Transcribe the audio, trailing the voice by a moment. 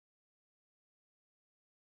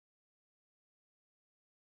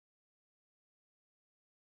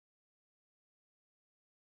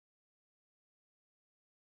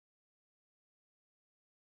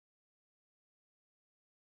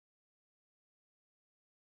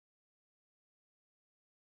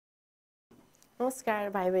नमस्कार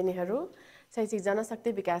भाइ बहिनीहरू शैक्षिक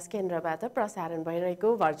जनशक्ति विकास केन्द्रबाट प्रसारण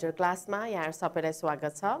भइरहेको भर्चुअल क्लासमा यहाँ सबैलाई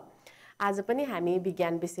स्वागत छ। आज पनि हामी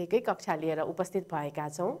विज्ञान विषयकै कक्षा लिएर उपस्थित भएका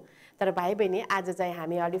छौं। तर भाइ बहिनी आज चाहिँ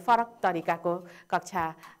हामी अलि फरक तरिकाको कक्षा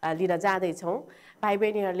लिन जाँदै छौं। भाइ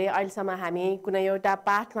बहिनीहरूले अहिलेसम्म हामी कुनै एउटा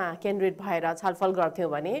पाठमा केन्द्रित भएर छलफल गर्थ्यौं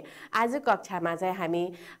भने आज कक्षामा चाहिँ हामी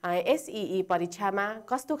एसईई परीक्षामा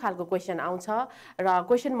कस्तो खालको क्वेशन आउँछ र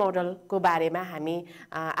क्वेशन मोडलको बारेमा हामी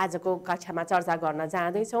आजको कक्षामा चर्चा गर्न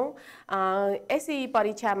जाँदै छौं। एसईई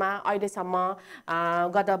परीक्षामा अहिलेसम्म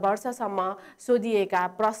गत वर्षसम्म सोधिएका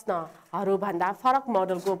प्रश्नहरू भन्दा फरक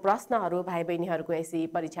मोडलको प्रश्नहरू भाइ बहिनीहरूको एसईई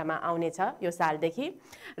परीक्षामा आउनेछ यो सालदेखि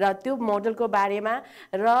र त्यो मोडलको बारेमा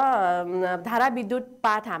र धारा विद्युत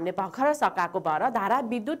पाठ हामीले भर्खर सकाएको भएर धारा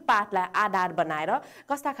विद्युत पाठलाई आधार बनाएर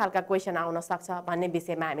कस्ता खालका क्वेशन आउन सक्छ भन्ने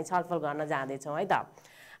विषयमा हामी छलफल गर्न जाँदैछौँ है त।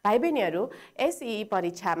 भाइ बहिनीहरू एसईई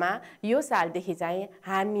परीक्षामा यो सालदेखि चाहिँ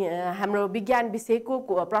हाम्रो विज्ञान विषयको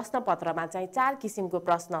प्रश्नपत्रमा चाहिँ 4 किसिमको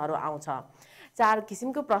प्रश्नहरू आउँछ। 4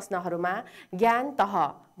 किसिमको प्रश्नहरूमा ज्ञान तह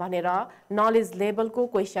भनेर नलेज लेभलको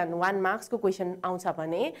क्वेशन 1 मार्क्सको क्वेशन आउँछ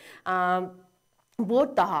भने बोध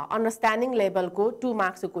तह अन्डरस्ट्यान्डिङ लेभलको 2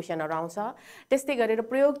 मार्क्सको क्वेशनहरू आउँछ। त्यस्तै गरेर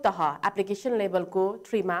प्रयोग तह एप्लिकेसन लेभलको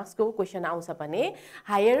 3 मार्क्सको क्वेशन आउँछ भने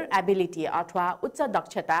हायर एबिलिटी अथवा उच्च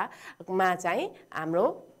दक्षतामा चाहिँ हाम्रो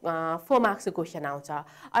 4 मार्क्सको क्वेशन आउँछ।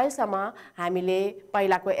 अहिलेसम्म हामीले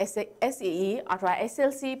पहिलाको एसईई अथवा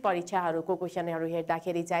एसएलसी परीक्षाहरूको क्वेशनहरू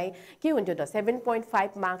हेर्दाखेरि चाहिँ के हुन्थ्यो त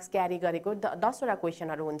 7.5 मार्क्स क्यारी गरेको 10 वटा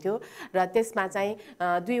क्वेशनहरू हुन्थ्यो र त्यसमा चाहिँ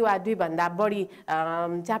 2 वा 2 भन्दा बढी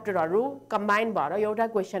च्याप्टरहरू कम्बाइन भएर एउटा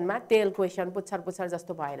क्वेशनमा 13 क्वेशन पुच्छर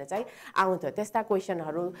जस्तो भएर चाहिँ आउँथ्यो। त्यस्ता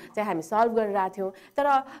क्वेशनहरू चाहिँ हामी सल्भ गरिरहेको थियौँ। तर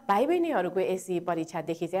भाइ बहिनीहरूको एसईई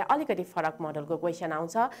परीक्षादेखि चाहिँ अलिकति फरक मोडलको क्वेशन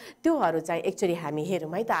आउँछ। त्योहरू चाहिँ एक्चुअली हामी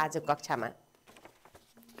हेरौँ है त आज कक्षामा।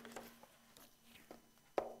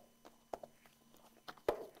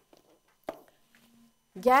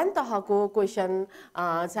 ज्ञान तहको क्वेशन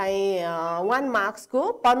चाहिँ 1 मार्क्सको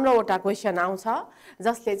 15 वटा क्वेशन आउँछ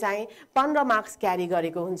जसले चाहिँ 15 मार्क्स क्यारी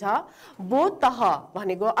गरेको हुन्छ। बोध तह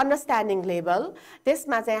भनेको अन्डरस्ट्यान्डिङ लेभल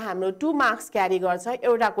त्यसमा चाहिँ हाम्रो 2 मार्क्स क्यारी गर्छ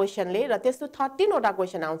एउटा क्वेशनले र त्यस्तो 13 वटा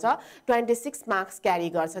क्वेशन आउँछ 26 मार्क्स क्यारी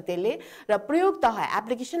गर्छ त्यसले र प्रयोग तह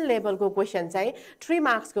एप्लिकेसन लेभलको क्वेशन चाहिँ 3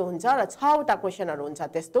 मार्क्सको हुन्छ र 6 वटा क्वेशनहरू हुन्छ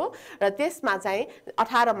त्यस्तो र त्यसमा चाहिँ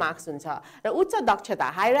 18 मार्क्स हुन्छ र उच्च दक्षता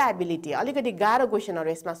हायर एबिलिटी अलिकति गाह्रो क्वेशनहरू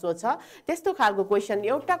यसमा सोध्छ। त्यस्तो खालको क्वेशन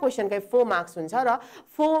एउटा क्वेशनकै 4 मार्क्स हुन्छ र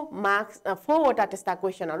 4 वटा त्यस्ता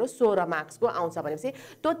क्वेशनहरू 16 मार्क्सको आउँछ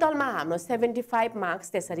भनेपछि टोटलमा हाम्रो 75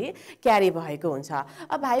 मार्क्स त्यसरी क्यारी भएको हुन्छ।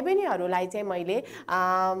 अब भाइ बहिनीहरूलाई चाहिँ मैले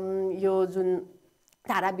यो जुन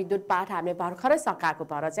धारा विद्युत पाठ हामीले भर्खरै सकाएको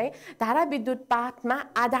भएर चाहिँ धारा विद्युत पाठमा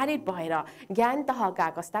आधारित भएर ज्ञान तहका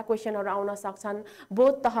कस्ता क्वेशनहरू आउन सक्छन्,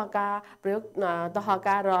 बोध तहका, प्रयोग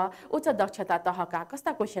तहका र उच्च दक्षता तहका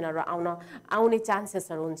कस्ता क्वेशनहरू आउने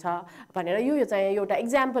चान्सेसहरू हुन्छ भनेर यो चाहिँ एउटा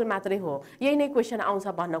इक्जाम्पल मात्रै हो। यही नै क्वेशन आउँछ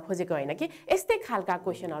भन्न खोजेको होइन कि यस्तै खालका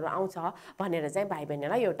क्वेशनहरू आउँछ भनेर चाहिँ भाइ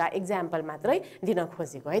बहिनीलाई एउटा इक्जाम्पल मात्रै दिन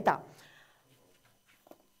खोजेको है त।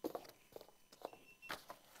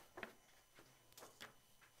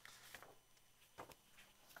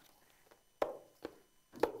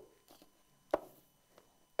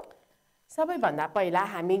 सबैभन्दा पहिला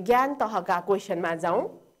हामी ज्ञान तहका क्वेशनमा जाउँ।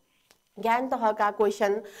 ज्ञान तहका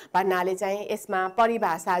क्वेशन भन्नाले चाहिँ यसमा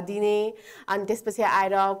परिभाषा दिने अनि त्यसपछि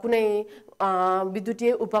आएर कुनै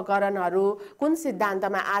विद्युतीय उपकरणहरू कुन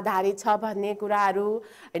सिद्धान्तमा आधारित छ भन्ने कुराहरू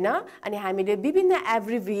हैन। अनि हामीले विभिन्न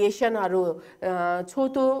एब्रिभिएसनहरू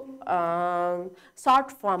छोटो सर्ट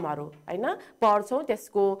फर्महरू हैन पढ्छौँ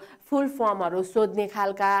त्यसको फुल फर्महरू सोध्ने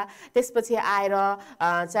खालका त्यसपछि आएर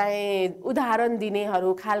चाहिँ उदाहरण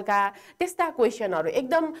दिनेहरू खालका त्यस्ता क्वेशनहरू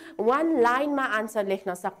एकदम 1 लाइनमा आन्सर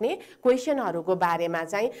लेख्न सक्ने क्वेशनहरूको बारेमा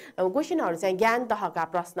चाहिँ क्वेशनहरू चाहिँ ज्ञान तहका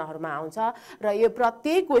प्रश्नहरूमा आउँछ र यो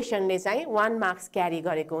प्रत्येक क्वेशनले चाहिँ 1 मार्क्स क्यारी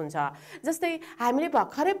गरेको हुन्छ। जस्तै हामीले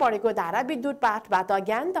भर्खरै पढेको धारा विद्युत पाठबाट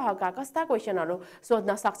ज्ञान तहका कस्ता क्वेशनहरू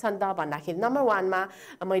सोध्न सक्छन् त भन्दाखेरि नम्बर 1 मा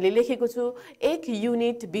मैले लेखेको छु 1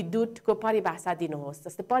 युनिट विद्युतको परिभाषा दिनुहोस्।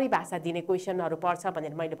 जस्तै परिभाषा दिने क्वेशनहरू पर्छ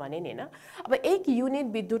भनेर मैले भने नि हैन। अब 1 युनिट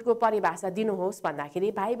विद्युतको परिभाषा दिनुहोस्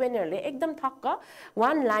भन्दाखेरि भाइ बहिनीहरूले एकदम ठक्क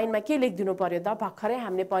 1 लाइनमा के लेखिदिनु पर्यो त भर्खरै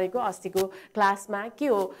हामीले पढेको अस्तिको क्लासमा के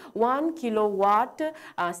हो 1 किलोवाट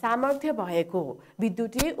सामर्थ्य भएको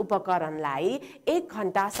विद्युतीय उपकरणलाई 1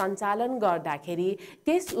 घण्टा सञ्चालन गर्दाखेरि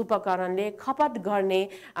त्यस उपकरणले खपत गर्ने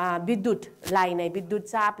विद्युतलाई नै विद्युत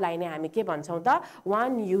चापलाई नै हामी के भन्छौँ त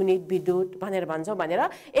 1 युनिट विद्युत भनेर भन्छौँ भनेर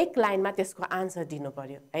 1 लाइनमा त्यसको आन्सर दिनु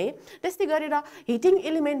पर्यो है। त्यस्तै गरेर हिटिङ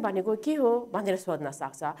एलिमेन्ट भनेको के हो भनेर सोध्न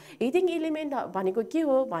सक्छ। हिटिङ एलिमेन्ट भनेको के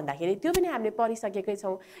हो भन्दाखेरि त्यो पनि हामीले पढिसकेकै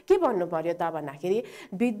छौँ। के भन्नु पर्यो त भन्दाखेरि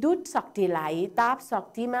विद्युत विद्युत शक्तिलाई ताप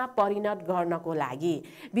शक्तिमा परिणत गर्नको लागि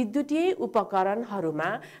विद्युतीय उपकरणहरूमा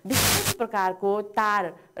विशेष प्रकारको तार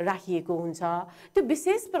राखिएको हुन्छ। त्यो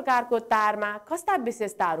विशेष प्रकारको तारमा कस्ता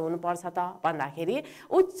विशेषताहरू हुनुपर्छ त भन्दाखेरि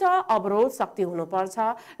उच्च अवरोध शक्ति हुनुपर्छ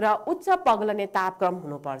र उच्च पग्लने तापक्रम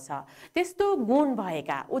हुनुपर्छ। त्यस्तो गुण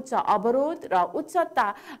भएका उच्च अवरोध र उच्च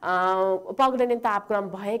पग्लने तापक्रम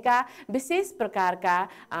भएका विशेष प्रकारका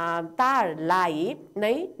तारलाई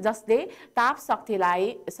नै जसले ताप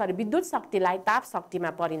शक्तिलाई विद्युत शक्तिलाई ताप शक्तिमा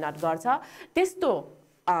परिणत गर्छ त्यस्तो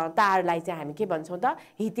तारलाई चाहिँ हामी के भन्छौँ त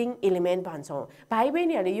हिटिङ एलिमेन्ट भन्छौँ। भाइ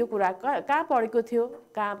बहिनीहरूले यो कुरा कहाँ पढेको थियो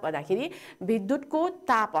कहाँ भन्दाखेरि विद्युतको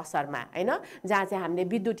ताप असरमा हैन, जहाँ चाहिँ हामीले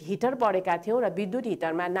विद्युत हिटर पढेका थियौँ र विद्युत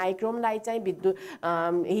हिटरमा नाइक्रोमलाई चाहिँ विद्युत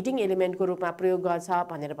हिटिङ एलिमेन्टको रूपमा प्रयोग गर्छ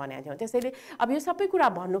भनेर भनेका थियौँ। त्यसैले अब यो सबै कुरा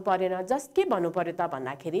भन्नु परेन, जस्ट के भन्नु पर्यो त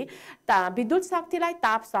भन्दाखेरि विद्युत शक्तिलाई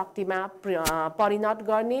ताप शक्तिमा परिणत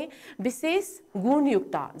गर्ने विशेष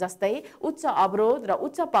गुणयुक्त जस्तै उच्च अवरोध र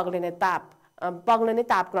उच्च पग्लने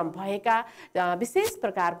तापक्रम भएका विशेष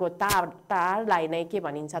प्रकारको तारलाई नै के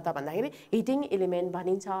भनिन्छ त भन्दाखेरि हिटिङ एलिमेन्ट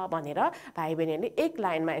भनिन्छ भनेर भाइ बहिनीहरूले एक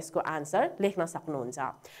लाइनमा यसको आन्सर लेख्न सक्नुहुन्छ।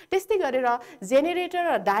 त्यस्तै गरेर जेनेरेटर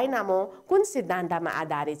र डायनामो कुन सिद्धान्तमा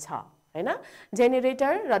आधारित छ हैन?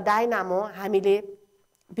 जेनेरेटर र डायनामो हामीले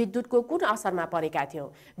विद्युतको कुन असरमा परेका थियौँ?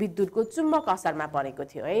 विद्युतको चुम्बक असरमा परेको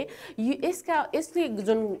थियो है। यसले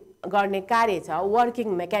जुन गर्ने कार्य छ वर्किङ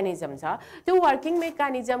मेकानिजम छ, त्यो वर्किङ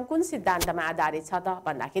मेकानिजम कुन सिद्धान्तमा आधारित छ त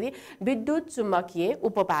भन्दाखेरि विद्युत चुम्बकीय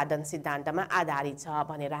उपपादन सिद्धान्तमा आधारित छ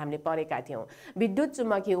भनेर हामीले पढेका थियौँ। विद्युत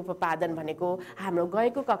चुम्बकीय उपपादन भनेको हाम्रो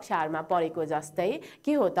गएको कक्षाहरूमा पढेको जस्तै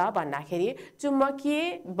के हो त भन्दाखेरि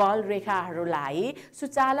चुम्बकीय बल रेखाहरूलाई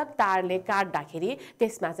सुचालक तारले काट्दाखेरि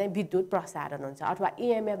त्यसमा चाहिँ विद्युत प्रसारण हुन्छ अथवा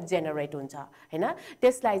EMF जेनेरेट हुन्छ हैन।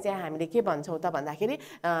 त्यसलाई चाहिँ हामीले के भन्छौँ त भन्दाखेरि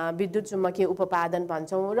विद्युत चुम्बकीय उपपादन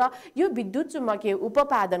भन्छौँ र यो विद्युत चुम्बकीय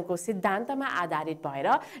उपपादनको सिद्धान्तमा आधारित भएर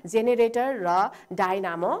जेनेरेटर र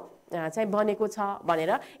डायनामो चाहिँ बनेको छ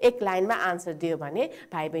भनेर एक लाइनमा आन्सर दियो भने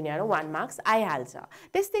भाइ बहिनीहरू 1 मार्क्स आइहाल्छ।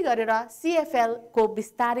 त्यस्तै गरेर CFL को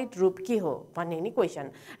विस्तारित रूप के हो भन्ने नि क्वेसन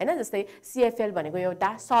हैन। जस्तै CFL भनेको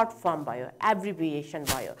एउटा सर्ट फर्म भयो, एब्रिभिएसन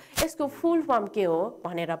भयो, यसको फुल फर्म के हो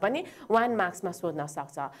भनेर पनि 1 मार्क्समा सोध्न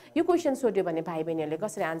सक्छ। यो क्वेसन सोध्यो भने भाइ बहिनीहरूले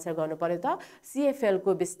कसरी आन्सर गर्नु पर्यो त? CFL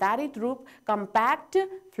को विस्तारित रूप कम्प्याक्ट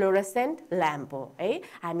फ्लोरेसेन्ट ल्याम्प हो है।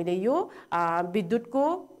 हामीले यो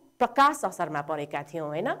विद्युतको प्रकाश असरमा पढेका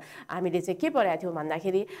थियौँ हैन। हामीले चाहिँ के पढेका थियौँ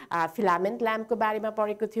भन्दाखेरि फिलामेन्ट ल्याम्पको बारेमा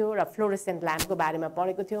पढेको थियो र फ्लोरेसेन्ट ल्याम्पको बारेमा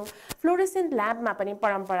पढेको थियौँ। फ्लोरेसेन्ट ल्याम्पमा पनि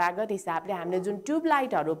परम्परागत हिसाबले हामीले जुन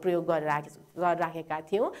ट्युबलाइटहरू प्रयोग गरिराखेका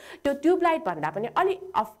थियौँ त्यो ट्युबलाइट भन्दा पनि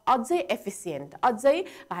अझै एफिसियन्ट अझै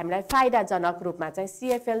हामीलाई फाइदाजनक रूपमा चाहिँ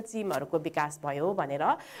CFL चिमहरूको विकास भयो भनेर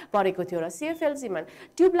पढेको थियो। र CFL चिम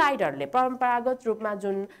ट्युबलाइटहरूले परम्परागत रूपमा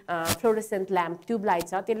जुन फ्लोरेसेन्ट ल्याम्प ट्युबलाइट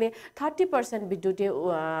छ त्यसले 30%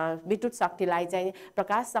 विद्युत शक्तिलाई चाहिँ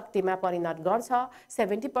प्रकाश शक्तिमा परिणत गर्छ,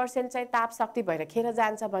 70% चाहिँ ताप शक्ति भएर खेर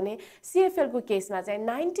जान्छ भने CFL को केसमा चाहिँ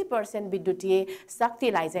 90% विद्युतीय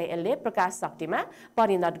शक्तिलाई चाहिँ यसले प्रकाश शक्तिमा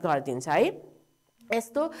परिणत गरिदिन्छ है।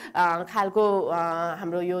 यस्तो खालको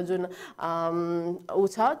हाम्रो यो जुन उ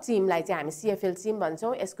छ चिमलाई चाहिँ हामी CFL चिम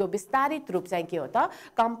भन्छौँ। यसको विस्तारित रूप चाहिँ के हो त?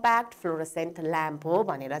 कम्प्याक्ट फ्लोरेसेन्ट ल्याम्प हो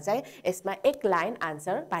भनेर चाहिँ यसमा एक लाइन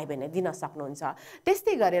आन्सर भाइ बहिनी दिन सक्नुहुन्छ।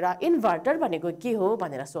 त्यस्तै गरेर इन्भर्टर भनेको के हो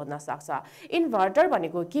भनेर सोध्न सक्छ। इन्भर्टर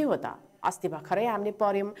भनेको के हो त? अस्ति भर्खरै हामीले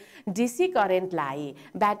पढ्यौँ DC करेन्टलाई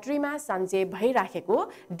ब्याट्रीमा सञ्चय भइराखेको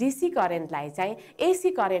DC करेन्टलाई चाहिँ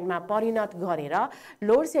AC करेन्टमा परिणत गरेर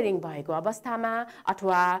लोड सेडिङ भएको अवस्थामा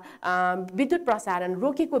अथवा विद्युत प्रसारण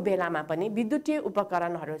रोकेको बेलामा पनि विद्युतीय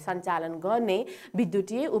उपकरणहरू सञ्चालन गर्ने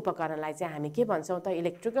विद्युतीय उपकरणलाई चाहिँ हामी के भन्छौँ त?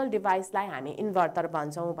 इलेक्ट्रिकल डिभाइसलाई हामी इन्भर्टर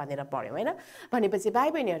भन्छौँ भनेर पढ्यौँ हैन। भनेपछि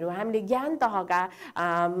भाइ बहिनीहरू हामीले ज्ञान तहका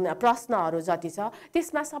प्रश्नहरू जति छ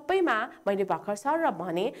त्यसमा सबैमा मैले भर्खर सर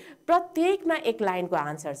भने प्रत्येकमा एक लाइनको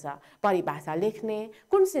आन्सर छ। परिभाषा लेख्ने,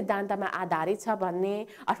 कुन सिद्धान्तमा आधारित छ भन्ने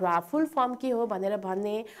अथवा फुल फर्म के हो भनेर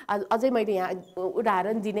भन्ने, अझै मैले यहाँ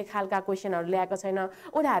उदाहरण दिने खालका क्वेसनहरू ल्याएको छैन,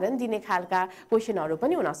 उदाहरण दिने खालका क्वेसनहरू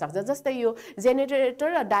पनि हुन सक्छ। जस्तै यो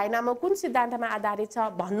जेनेरेटर र डायनामो कुन सिद्धान्तमा आधारित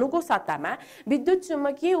छ भन्नुको सट्टामा विद्युत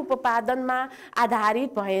चुम्बकीय उपपादनमा आधारित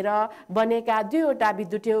भएर बनेका दुईवटा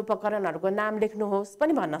विद्युतीय उपकरणहरूको नाम लेख्नुहोस्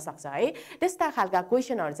पनि भन्न सक्छ है। त्यस्ता खालका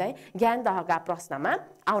क्वेसनहरू चाहिँ ज्ञान तहका प्रश्नमा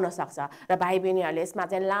आउन सक्छ र भाइ बहिनीहरूले यसमा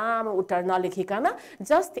चाहिँ लामो उत्तर नलेखिकन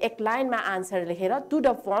जस्ट एक लाइनमा आन्सर लेखेर टु द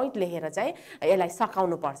पोइन्ट लेखेर चाहिँ यसलाई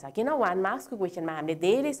सकाउनु पर्छ। किन 1 मार्क्सको क्वेसनमा हामीले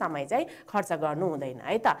धेरै समय चाहिँ खर्च गर्नु हुँदैन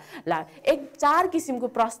है त। ल 4 किसिमको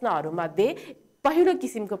प्रश्नहरूमध्ये पहिलो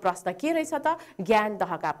किसिमको प्रश्न के रहेछ त? ज्ञान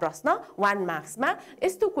तहका प्रश्न 1 मार्क्समा।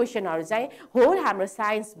 यस्तो क्वेसनहरू चाहिँ होल हाम्रो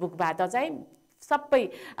साइन्स बुकबाट चाहिँ सबै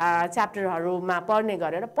च्याप्टरहरूमा पढ्ने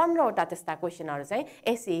गरेर 15वटा त्यस्ता क्वेसनहरू चाहिँ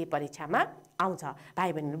एसए परीक्षामा आउँछ।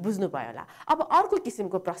 भाइ बहिनीले बुझ्नुभयो होला। अब अर्को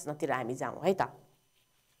किसिमको प्रश्नतिर हामी जाउँ है त।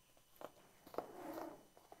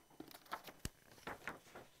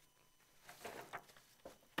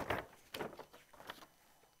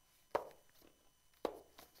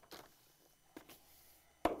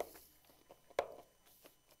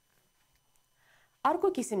 अर्को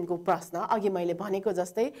किसिमको प्रश्न अघि मैले भनेको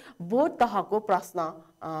जस्तै बोर्ड तहको प्रश्न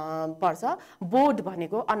पर्छ। बोर्ड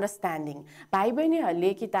भनेको अन्डरस्ट्यान्डिङ। भाइ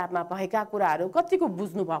बहिनीहरूले किताबमा भएका कुराहरू कतिको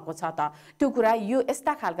बुझ्नु भएको छ त, त्यो कुरा यो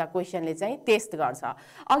यस्ता खालका क्वेसनले चाहिँ टेस्ट गर्छ।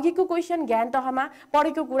 अघिको क्वेसन ज्ञान तहमा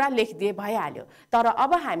पढेको कुरा लेखिदिए भइहाल्यो, तर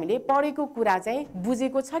अब हामीले पढेको कुरा चाहिँ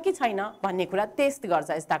बुझेको छ कि छैन भन्ने कुरा टेस्ट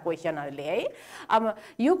गर्छ यस्ता क्वेसनहरूले है। अब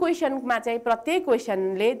यो क्वेसनमा चाहिँ प्रत्येक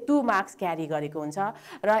क्वेसनले 2 मार्क्स क्यारी गरेको हुन्छ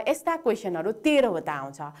र यस्ता क्वेसनहरू 13वटा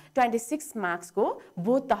आउँछ। 26 मार्क्सको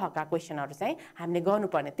बोध तहका क्वेसनहरू चाहिँ हामीले गर्नुपर्ने,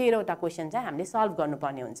 13वटा क्वेसन चाहिँ हामीले सल्भ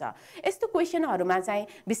गर्नुपर्ने हुन्छ। यस्तो क्वेसनहरूमा चाहिँ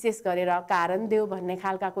विशेष गरेर कारण देऊ भन्ने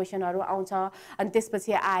खालका क्वेसनहरू आउँछ। अनि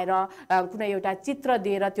त्यसपछि आएर कुनै एउटा चित्र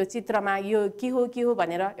दिएर त्यो चित्रमा यो के हो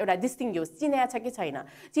भनेर एउटा डिस्टिङ्ग्युस चिन्या छ कि छैन,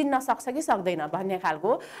 चिन्न सक्छ कि सक्दैन भन्ने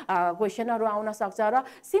खालको क्वेसनहरू आउन सक्छ र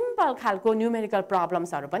सिम्पल खालको न्युमेरिकल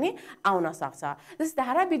प्रब्लम्सहरू पनि आउन सक्छ। जस्तै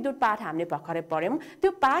धारा विद्युत पाठ हामीले भर्खरै पढ्यौँ,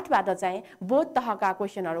 त्यो पाठबाट चाहिँ बोध तहका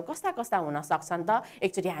क्वेसनहरू कस्ता कस्ता हुन सक्छन् त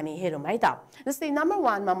एकचोटि हामी हेरौँ है त। जस्तै नम्बर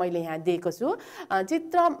 1 मा मैले यहाँ दिएको छु,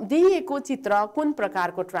 दिएको चित्र कुन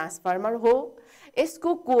प्रकारको ट्रान्सफर्मर हो,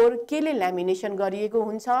 यसको कोर केले ल्यामिनेसन गरिएको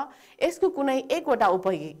हुन्छ, यसको कुनै एकवटा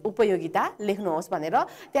उपयोगिता लेख्नुहोस् भनेर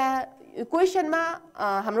त्यहाँ क्वेसनमा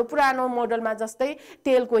हाम्रो पुरानो मोडलमा जस्तै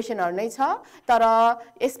टेल क्वेसनहरू नै छ, तर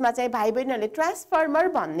यसमा चाहिँ भाइ बहिनीहरूले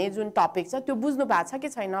ट्रान्सफर्मर भन्ने जुन टपिक छ त्यो बुझ्नु भएको छ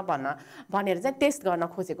कि छैन भनेर चाहिँ टेस्ट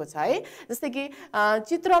गर्न खोजेको छ है। जस्तै कि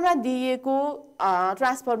चित्रमा दिएको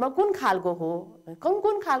ट्रान्सफर्मर कुन खालको हो,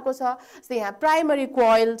 कुन खालको छ। जस्तै यहाँ प्राइमरी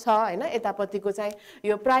कोइल छ हैन, यतापट्टिको चाहिँ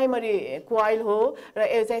यो प्राइमरी कोइल हो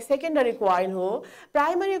र यो चाहिँ सेकेन्डरी कोइल हो।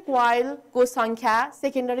 प्राइमरी कोइलको सङ्ख्या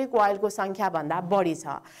सेकेन्डरी कोइलको सङ्ख्या भन्दा बढी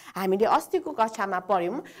छ। हामीले अस्तिको कक्षामा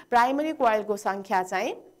पढ्यौँ प्राइमरी कोइलको सङ्ख्या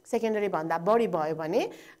चाहिँ सेकेन्डरी भन्दा बढी भयो भने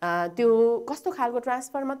त्यो कस्तो खालको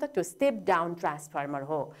ट्रान्सफर्मर त, त्यो स्टेप डाउन ट्रान्सफर्मर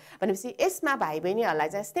हो। भनेपछि यसमा भाइ बहिनीहरूलाई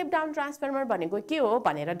चाहिँ स्टेप डाउन ट्रान्सफर्मर भनेको के हो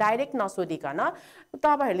भनेर डाइरेक्ट नसोधिकन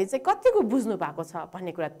तपाईँहरूले चाहिँ कतिको बुझ्नु भएको छ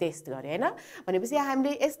भन्ने कुरा टेस्ट गरे हैन। भनेपछि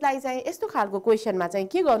हामीले यसलाई चाहिँ यस्तो खालको क्वेसनमा चाहिँ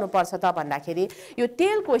के गर्नुपर्छ त भन्दाखेरि यो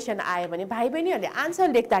टेल क्वेसन आयो भने भाइ बहिनीहरूले आन्सर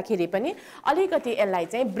लेख्दाखेरि पनि अलिकति यसलाई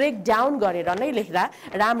चाहिँ ब्रेक डाउन गरेर नै लेख्दा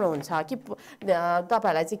राम्रो हुन्छ कि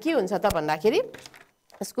तपाईँहरूलाई चाहिँ के हुन्छ त भन्दाखेरि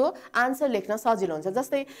यसको आन्सर लेख्न सजिलो हुन्छ।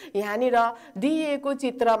 जस्तै यहाँनिर दिएको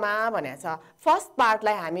चित्रमा भनेको छ, फर्स्ट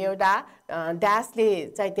पार्टलाई हामी एउटा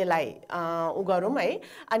ड्यासले चाहिँ त्यसलाई उ गरौँ है।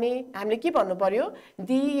 अनि हामीले के भन्नु पर्यो,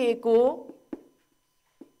 दिएको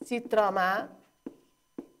चित्रमा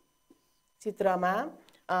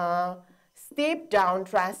स्टेप डाउन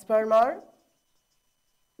ट्रान्सफर्मर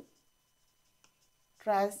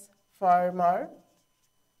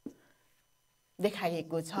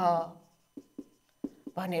देखाइएको छ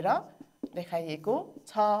भनेर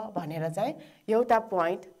चाहिँ एउटा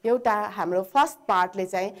पोइन्ट, एउटा हाम्रो फर्स्ट पार्टले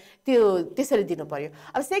चाहिँ त्यो त्यसरी दिनु पर्यो।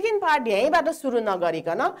 अब सेकेन्ड पार्ट यहीँबाट सुरु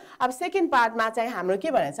नगरिकन अब सेकेन्ड पार्टमा चाहिँ हाम्रो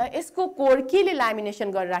के भनेछ, यसको कोर केले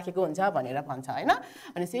ल्यामिनेसन गरिराखेको हुन्छ भनेर भन्छ हैन।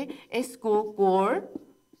 भनेपछि यसको कोर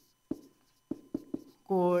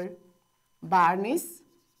बार्निस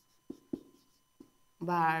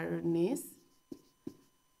वा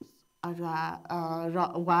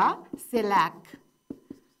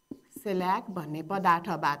सेल्याक भन्ने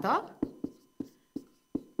पदार्थबाट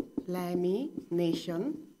ल्यामिनेसन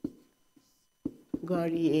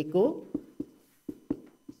गरिएको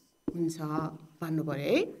हुन्छ भन्नु पर्यो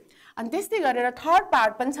है। अनि त्यस्तै गरेर थर्ड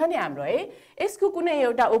पार्ट पनि छ नि हाम्रो है, यसको कुनै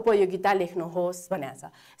एउटा उपयोगिता लेख्नुहोस् भनेको छ।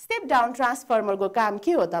 स्टेप डाउन ट्रान्सफर्मरको काम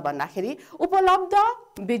के हो त भन्दाखेरि उपलब्ध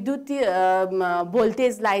विद्युतीय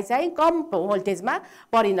भोल्टेजलाई चाहिँ कम भोल्टेजमा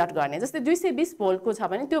परिणत गर्ने। जस्तै 220 भोल्टको छ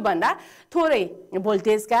भने त्योभन्दा थोरै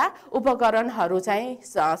भोल्टेजका उपकरणहरू चाहिँ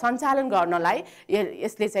सञ्चालन गर्नलाई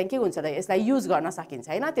यसले चाहिँ के हुन्छ त, यसलाई युज गर्न सकिन्छ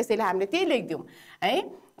हैन। त्यसैले हामीले त्यही लेख्दियौँ है,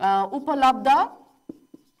 उपलब्ध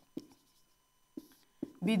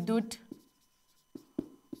विद्युत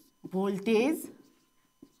भोल्टेज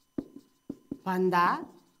भन्दा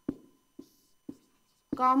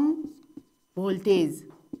कम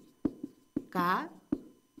भोल्टेजका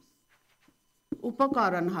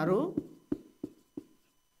उपकरणहरू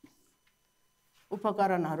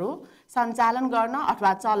सञ्चालन गर्न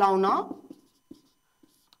अथवा चलाउन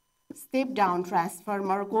स्टेप डाउन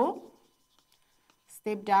ट्रान्सफर्मरको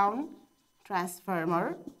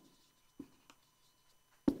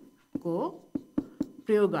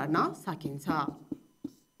प्रयोग गर्न सकिन्छ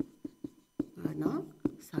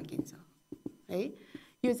है।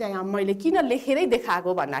 यो चाहिँ मैले किन लेखेरै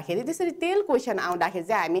देखाएको भन्दाखेरि त्यसरी तेल क्वेसन आउँदाखेरि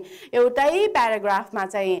चाहिँ हामी एउटै प्याराग्राफमा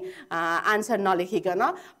चाहिँ आन्सर नलेखिकन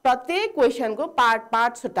प्रत्येक क्वेसनको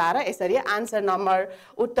पार्ट छुटाएर यसरी आन्सर नम्बर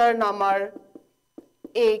उत्तर नम्बर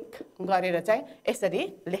 1 गरेर चाहिँ यसरी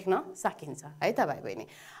लेख्न सकिन्छ है त भाइ बहिनी।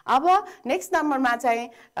 अब नेक्स्ट नम्बरमा चाहिँ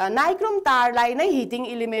नाइक्रोम तारलाई नै हिटिङ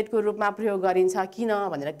एलिमेन्टको रूपमा प्रयोग गरिन्छ किन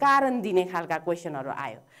भनेर कारण दिने खालका क्वेसनहरू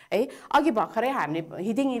आयो है। अघि भर्खरै हामीले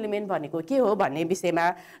हिटिङ एलिमेन्ट भनेको के हो भन्ने विषयमा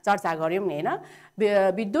चर्चा गऱ्यौँ नि हैन।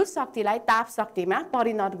 विद्युत शक्तिलाई ताप शक्तिमा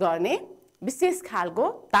परिणत गर्ने विशेष खालको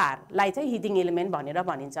तारलाई चाहिँ हिटिङ एलिमेन्ट भनेर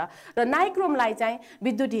भनिन्छ र नाइक्रोमलाई चाहिँ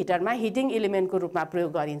विद्युत हिटरमा हिटिङ एलिमेन्टको रूपमा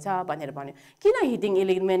प्रयोग गरिन्छ भनेर भन्यो। किन हिटिङ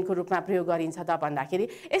एलिमेन्टको रूपमा प्रयोग गरिन्छ त भन्दाखेरि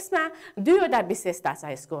यसमा दुईवटा विशेषता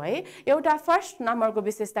छ यसको है। एउटा फर्स्ट नम्बरको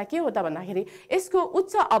विशेषता के हो त भन्दाखेरि यसको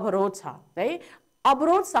उच्च अवरोध छ है।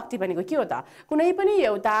 अवरोध शक्ति भनेको के हो त कुनै पनि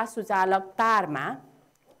एउटा सुचालक तारमा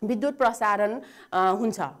विद्युत प्रसारण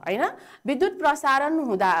हुन्छ हैन। विद्युत प्रसारण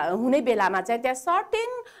हुने बेलामा चाहिँ त्यहाँ सर्टेन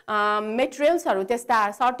मेटेरियल्सहरू त्यस्ता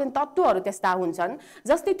सर्टेन तत्त्वहरू त्यस्ता हुन्छन्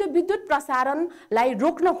जस्तै त्यो विद्युत प्रसारणलाई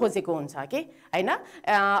रोक्न खोजेको हुन्छ कि हैन।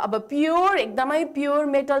 अब प्योर एकदमै प्योर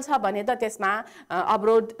मेटल छ भने त त्यसमा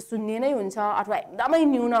अवरोध शून्य नै हुन्छ अथवा एकदमै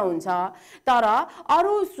न्यून हुन्छ। तर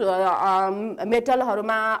अरू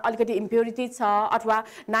मेटलहरूमा अलिकति इम्प्युरिटी छ अथवा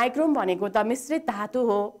नाइक्रोम भनेको त मिश्रित धातु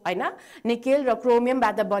हो हैन। निकेल र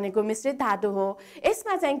क्रोमियमबाट बनेको मिश्रित धातु हो।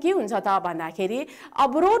 यसमा चाहिँ के हुन्छ त भन्दाखेरि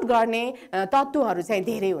अवरोध गर्ने तत्त्वहरू चाहिँ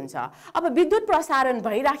धेरै हुन्छ। अब विद्युत प्रसारण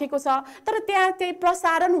भइराखेको छ तर त्यहाँ त्यही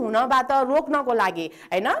प्रसारण हुनबाट रोक्नको लागि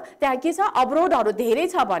हैन त्यहाँ के छ अवरोधहरू धेरै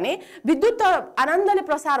छ भने विद्युत त आनन्दले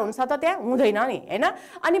प्रसार हुन्छ त त्यहाँ हुँदैन नि हैन।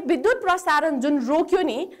 अनि विद्युत प्रसारण जुन रोक्यो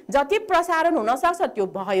नि जति प्रसारण हुन सक्छ त्यो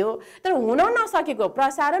भयो तर हुन नसकेको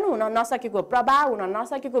प्रसारण हुन नसकेको प्रवाह हुन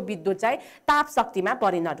नसकेको विद्युत चाहिँ ताप शक्तिमा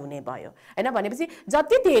परिणत हुने भयो हैन। भनेपछि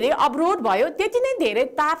जति धेरै अवरोध भयो त्यति नै धेरै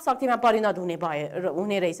ताप शक्तिमा परिणत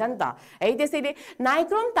हुने रहेछ नि त है। त्यसैले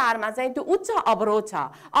नाइक्रोम तारमा चाहिँ त्यो उच्च अवरोध छ।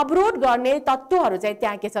 अवरोध गर्ने तत्त्वहरू चाहिँ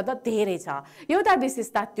त्यहाँ के छ त धेरै छ। एउटा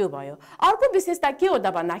विशेषता त्यो भयो। अर्को विशेषता के हो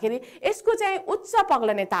त भन्दाखेरि यसको चाहिँ उच्च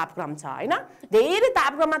पग्लने तापक्रम छ हैन। धेरै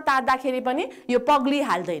तापक्रममा तात्दाखेरि पनि यो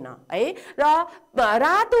पग्लिहाल्दैन है र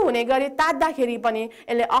रातो हुने गरी तात्दाखेरि पनि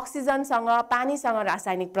यसले अक्सिजनसँग पानीसँग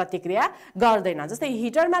रासायनिक प्रतिक्रिया गर्दैन। जस्तै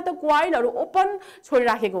हिटरमा त कोइलहरू ओपन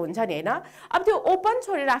छोडिराखेको हुन्छ नि हैन। अब त्यो ओपन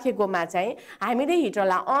छोडिराखेकोमा चाहिँ हामीले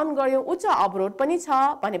हिटरलाई अन गर्यौं उच्च अवरोध पनि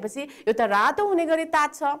छ भनेपछि यो त रातो हुने गरी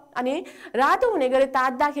तात्छ। अनि रातो हुने गरी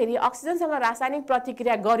तात्दाखेरि अक्सिजनसँग रासायनिक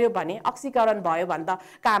प्रतिक्रिया गर्यो भने अक्सीकरण भयो भने त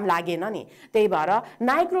काम लागेन नि। त्यही भएर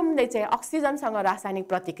नाइक्रोमले चाहिँ अक्सिजनसँग रासायनिक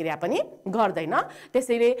प्रतिक्रिया पनि गर्दैन।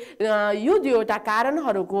 त्यसैले यो दुईवटा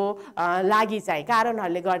कारणहरूको लागि चाहिँ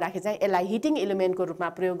कारणहरूले गर्दाखेरि चाहिँ यसलाई हिटिङ एलिमेन्टको रूपमा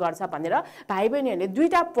प्रयोग गर्छ भनेर भाइ बहिनीहरूले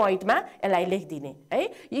दुईटा पोइन्टमा यसलाई लेखिदिने है।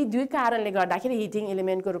 यी दुई कारणले गर्दाखेरि हिटिङ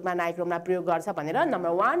एलिमेन्टको रूपमा नाइक्रोमलाई प्रयोग गर्छ भनेर नम्बर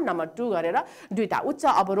 1 नम्बर 2 गरेर दुईटा उच्च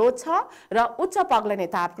अवरोध छ र उच्च पग्लने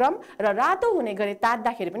तापक्रम र रातो हुने गरी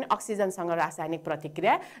तात्दाखेरि पनि अक्सिजनसँग रासायनिक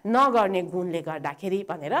प्रतिक्रिया नगर्ने गुणले गर्दाखेरि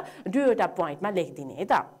भनेर दुईवटा पोइन्टमा लेखिदिने है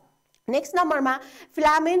त। नेक्स्ट नम्बरमा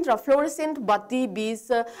फिलामेन्ट र फ्लोरेसेन्ट बत्ती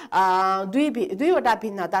बीच दुईवटा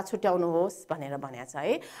भिन्नता छुट्याउनुहोस् भनेर भनेको छ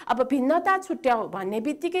है। अब भिन्नता छुट्याउ भन्ने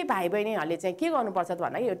बित्तिकै भाइ बहिनीहरूले चाहिँ के गर्नुपर्छ त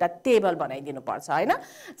भन्दाखेरि एउटा टेबल बनाइदिनु पर्छ हैन।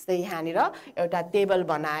 जस्तै यहाँनिर एउटा टेबल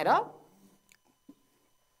बनाएर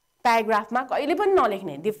प्याराग्राफमा कहिले पनि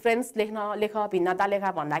नलेख्ने डिफरेन्स लेख भिन्नता लेख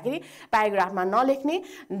भन्दाखेरि प्याराग्राफमा नलेख्ने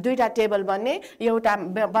दुईटा टेबल बन्ने एउटा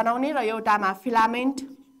बनाउने र एउटामा फिलामेन्ट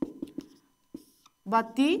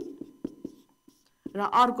बत्ती र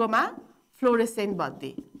अर्कोमा फ्लोरेसेन्ट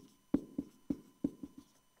बत्ती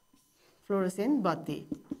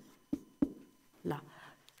ल।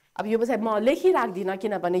 अब यो चाहिँ म लेखिराख्दिनँ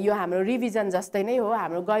किनभने यो हाम्रो रिभिजन जस्तै नै हो।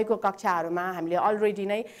 हाम्रो गएको कक्षाहरूमा हामीले अलरेडी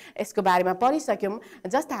नै यसको बारेमा पढिसक्यौँ।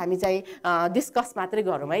 जस्ट हामी चाहिँ डिस्कस मात्रै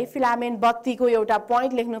गरौँ है। फिलामेन्ट बत्तीको एउटा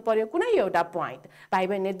पोइन्ट लेख्नु पर्यो कुनै एउटा पोइन्ट भाइ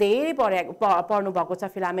बहिनीले धेरै पढ्नु भएको छ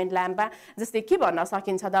फिलामेन्ट ल्याम्पमा। जस्तै के भन्न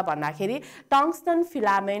सकिन्छ त भन्दाखेरि टङ्स्टन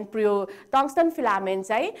फिलामेन्ट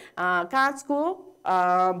चाहिँ काँचको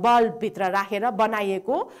बल्बभित्र राखेर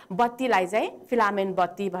बनाइएको बत्तीलाई चाहिँ फिलामेन्ट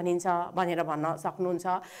बत्ती भनिन्छ भनेर भन्न सक्नुहुन्छ।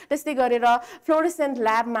 त्यस्तै गरेर फ्लोरेसेन्ट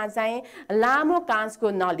ल्याम्पमा चाहिँ लामो काँचको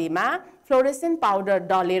नलीमा फ्लोरेसेन्ट पाउडर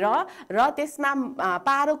डलेर र त्यसमा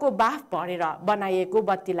पारोको बाफ भरेर बनाइएको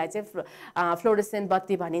बत्तीलाई चाहिँ फ्लोरेसेन्ट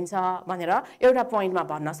बत्ती भनिन्छ भनेर एउटा पोइन्टमा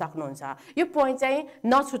भन्न सक्नुहुन्छ। यो पोइन्ट चाहिँ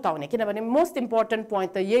नछुटाउने, किनभने मोस्ट इम्पोर्टेन्ट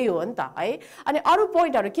पोइन्ट त यही हो नि त है। अनि अरू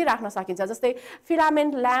पोइन्टहरू के राख्न सकिन्छ, जस्तै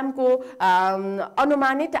फिलामेन्ट ल्याम्पको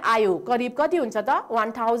अनुमानित आयु करिब कति हुन्छ त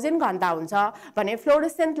 1000 घण्टा हुन्छ भने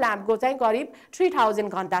फ्लोरेसेन्ट ल्याम्पको चाहिँ करिब 3000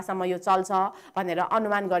 घण्टासम्म यो चल्छ भनेर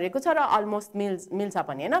अनुमान गरेको छ र अलमोस्ट मिल्छ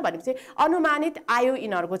पनि हैन। भनेपछि अनुमानित आयु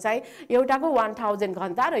यिनीहरूको चाहिँ एउटाको 1000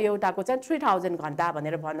 घण्टा र एउटाको चाहिँ 3000 घण्टा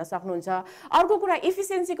भनेर भन्न सक्नुहुन्छ। अर्को कुरा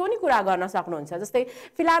इफिसियन्सीको नि कुरा गर्न सक्नुहुन्छ। जस्तै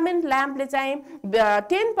फिलामेन्ट ल्याम्पले चाहिँ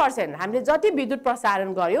 10% हामीले जति विद्युत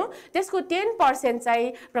प्रसारण गर्यौं त्यसको 10%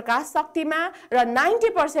 चाहिँ प्रकाश शक्तिमा र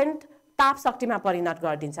 90% ताप शक्तिमा परिणत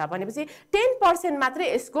गरिदिन्छ। भनेपछि 10% मात्रै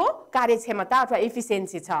यसको कार्यक्षमता अथवा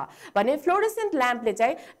इफिसियन्सी छ भने फ्लोरेसेन्ट ल्याम्पले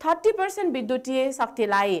चाहिँ 30% विद्युतीय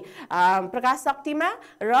शक्तिलाई प्रकाश शक्तिमा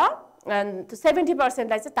र 70%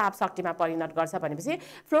 लाई चाहिँ ताप शक्तिमा परिणत गर्छ। भनेपछि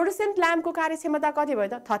फ्लोरेसेन्ट ल्याम्पको कार्यक्षमता कति भयो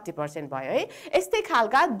त 30% भयो है। यस्तै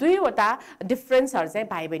खालका दुईवटा डिफरेन्सहरु चाहिँ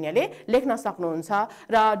भाइ बहिनीले लेख्न सक्नुहुन्छ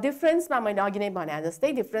र डिफरेन्समा मैले अघि नै भने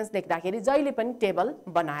जस्तै डिफरेन्स लेख्दाखेरि जहिले पनि टेबल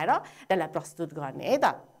बनाएर त्यसलाई प्रस्तुत गर्ने है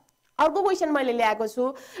त। अर्को क्वेशन मैले ल्याएको छु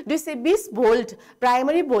 220 भोल्ट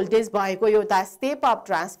प्राइमरी भोल्टेज भएको एउटा स्टेप अप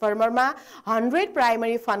ट्रान्सफर्मरमा 100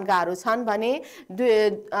 प्राइमरी फन्काहरू छन् भने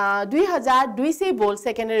 2200 भोल्ट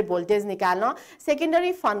सेकेन्डरी भोल्टेज निकाल्न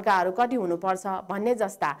सेकेन्डरी फन्काहरू कति हुनुपर्छ भन्ने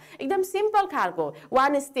जस्ता एकदम सिम्पल खालको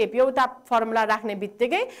वान स्टेप एउटा फर्मुला राख्ने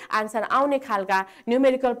बित्तिकै आन्सर आउने खालका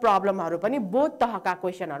न्यूमेरिकल प्रब्लमहरू पनि बोथ तहका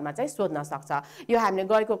क्वेशनहरुमा चाहिँ सोध्न सक्छ। यो हामीले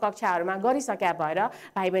गएको कक्षाहरुमा गरिसक्या भएर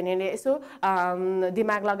भाइ बहिनीले यसो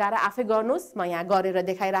दिमाग लगाएर आफै गर्नुस्, म यहाँ गरेर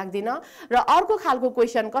देखाइराख्दिन। र अर्को खालको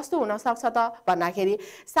क्वेशन कस्तो हुन सक्छ त भन्दाखेरि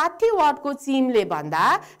 60 वाटको चिमले भन्दा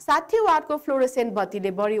 60 वाटको फ्लोरेसेन्ट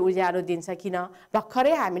बत्तीले बढी उज्यालो दिन्छ किन?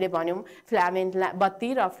 भर्खरै हामीले भन्यौं फिलामेन्ट बत्ती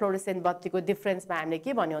र फ्लोरेसेन्ट बत्तीको डिफरेन्समा हामीले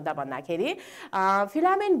के भन्यौं त भन्दाखेरि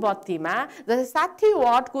फिलामेन्ट बत्तीमा जस्तै 60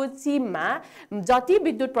 वाटको चिममा जति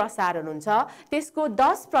विद्युत प्रसारण हुन्छ त्यसको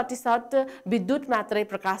 10% विद्युत मात्रै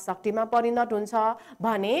प्रकाश शक्तिमा परिणत हुन्छ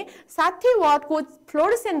भने 60 वाटको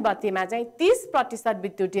फ्लोरेसेन्ट बत्तीमा चाहिँ 30%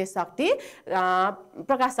 विद्युतीय शक्ति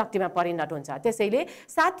प्रकाश शक्तिमा परिणत हुन्छ। त्यसैले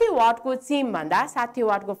 60 वाटको चिम भन्दा 60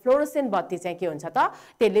 वाटको फ्लोरेसेन्ट बत्ती चाहिँ के हुन्छ त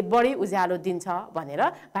त्यसले बढी उज्यालो दिन्छ भनेर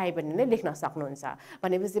भाइ बहिनीले लेख्न सक्नुहुन्छ।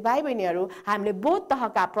 भनेपछि भाइ बहिनीहरू हामीले बोथ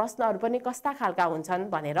तहका प्रश्नहरू पनि कस्ता खालका हुन्छन्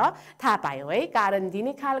भनेर थाहा पायौं है। कारण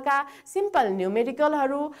दिने खालका सिम्पल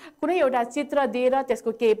न्यूमेरिकलहरू कुनै एउटा चित्र दिएर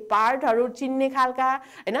त्यसको केही पार्टहरू चिन्ने खालका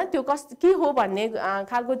हैन त्यो के हो भन्ने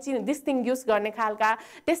खालको डिस्टिंग्विश गर्ने खालका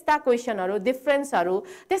त्यस्ता क्वेशनहरू डिफरेन्सहरू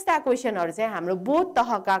त्यस्ता क्वेशनहरू चाहिँ हाम्रो बोथ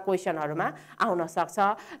तहका क्वेशनहरूमा आउन सक्छ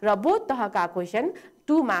र बोथ तहका क्वेशन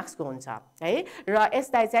 2 मार्क्सको हुन्छ है। र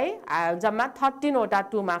यसलाई चाहिँ जम्मा 13 वटा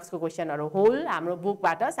 2 मार्क्सको क्वेशनहरू होल हाम्रो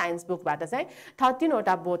बुकबाट साइन्स बुकबाट चाहिँ 13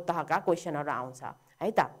 वटा बोथ तहका क्वेशनहरू आउँछ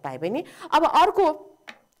है त भाइ बहिनी। अब अर्को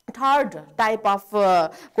थर्ड टाइप अफ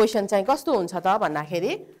क्वेशन चाहिँ कस्तो हुन्छ त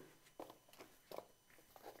भन्दाखेरि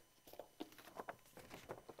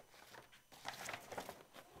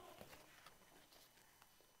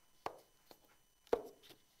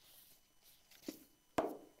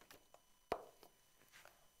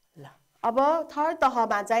अब थर्ड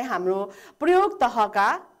तहमा चाहिँ हाम्रो प्रयोग तहका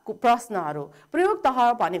प्रश्नहरू। प्रयोग तह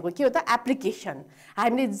भनेको के हो त एप्लिकेसन।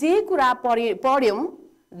 हामीले जे कुरा पढ्यौं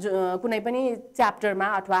कुनै पनि च्याप्टरमा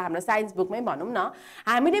अथवा हाम्रो साइन्स बुकमै भनौं न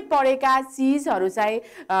हामीले पढेका चीजहरू चाहिँ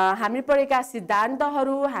हामीले पढेका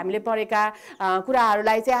सिद्धान्तहरू हामीले पढेका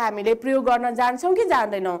कुराहरूलाई चाहिँ हामीले प्रयोग गर्न जान्छौं कि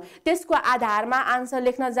जान्दैनौं, त्यसको आधारमा आन्सर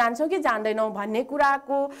लेख्न जान्छौं कि जान्दैनौं भन्ने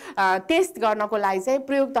कुराको टेस्ट गर्नको लागि चाहिँ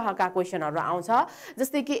प्रयोग तहका क्वेशनहरू आउँछ।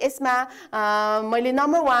 जस्तै कि यसमा मैले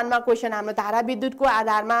नम्बर 1 मा क्वेशन हाम्रो धारा विद्युतको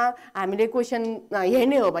आधारमा हामीले क्वेशन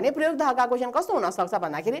हेर्ने हो भने प्रयोग तहका क्वेशन कस्तो हुन सक्छ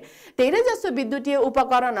भन्दाखेरि धेरै जसो विद्युतीय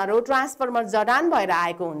उपकरण ट्रान्सफर्मर जडान भएर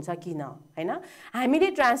आएको हुन्छ किन हैन? हामीले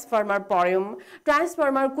ट्रान्सफर्मर पढ्यौं,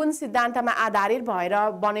 ट्रान्सफर्मर कुन सिद्धान्तमा आधारित भएर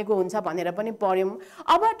बनेको हुन्छ भनेर पनि पढ्यौं।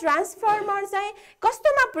 अब ट्रान्सफर्मर चाहिँ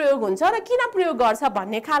कस्तोमा प्रयोग हुन्छ र किन प्रयोग गर्छ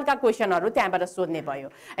भन्ने खालका क्वेशनहरू त्यहाँबाट सोध्ने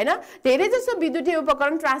भयो हैन। धेरै जसो विद्युतीय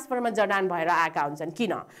उपकरण ट्रान्सफर्मर जडान भएर आएका हुन्छन्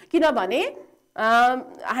किनभने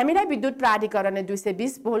हामीलाई विद्युत प्राधिकरणले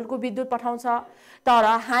 220 भोल्टको विद्युत पठाउँछ तर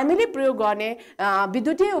हामीले प्रयोग गर्ने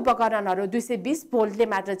विद्युतीय उपकरणहरू 220 भोल्टले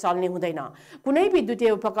मात्र चल्ने हुँदैन। कुनै विद्युतीय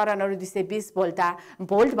उपकरणहरू 220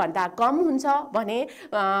 भोल्ट भन्दा कम हुन्छ भने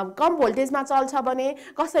कम भोल्टेजमा चल्छ भने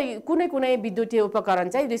कुनै विद्युतीय उपकरण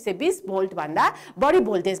चाहिँ 220 भोल्ट भन्दा बढी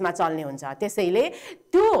भोल्टेजमा चल्ने हुन्छ। त्यसैले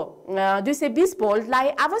त्यो 220 भोल्टलाई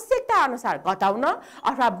आवश्यकता अनुसार घटाउन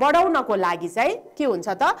अथवा बढाउनको लागि चाहिँ के हुन्छ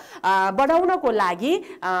त बढाउनको गर्नको लागि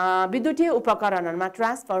विद्युतीय उपकरणहरुमा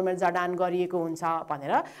ट्रान्सफर्मर जडान गरिएको हुन्छ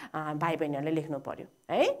भनेर भाइ बहिनीहरुले लेख्नु पर्यो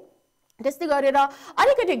है। त्यस्तै गरेर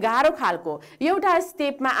अलिकति गाह्रो खालको एउटा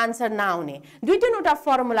स्टेपमा आन्सर नआउने दुई तीनवटा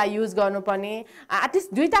फर्मुला युज गर्नुपर्ने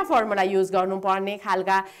एटलिस्ट दुईटा फर्मुला युज गर्नुपर्ने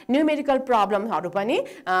खालका न्यूमेरिकल प्रब्लमहरु पनि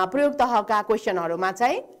प्रयोग तहका क्वेशनहरुमा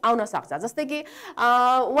चाहिँ आउन सक्छ। जस्तै कि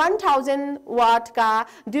 1000 वाटका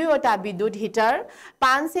दुईवटा विद्युत हिटर,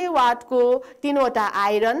 500 वाटको तीनवटा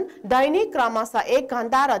आइरन दैनिक क्रमशः 1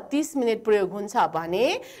 घण्टा र 30 मिनेट प्रयोग हुन्छ भने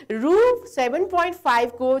रु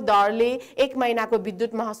 7.5 को दरले 1 महिनाको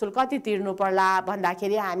विद्युत महसुल कति तिर्नु पर्ला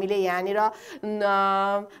भन्दाखेरि हामीले यहाँनिर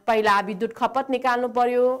पहिला विद्युत खपत निकाल्नु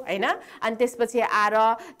पर्यो हैन। अनि त्यसपछि आएर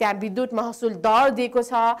त्यहाँ विद्युत महसुल दर दिएको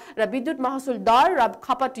छ र विद्युत महसुल दर र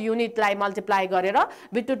खपत युनिटलाई मल्टिप्लाई गरेर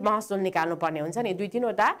विद्युत महसुल निकाल्नु पर्ने हुन्छ नि। दुई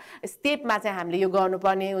तीनवटा स्टेपमा चाहिँ हामीले यो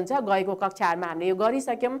गर्नुपर्ने हुन्छ। गएको कक्षाहरुमा हामीले यो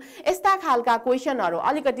गरिसक्यौं। यस्ता खालका क्वेशनहरु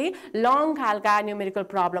अलिकति लङ खालका न्यूमेरिकल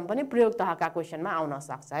प्रब्लम पनि प्रयोग तहका क्वेशनमा आउन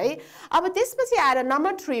सक्छ है। अब त्यसपछि आएर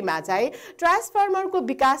नम्बर 3 मा चाहिँ ट्रान्सफर्मरको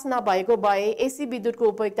विकास नभएको भए एसी विद्युतको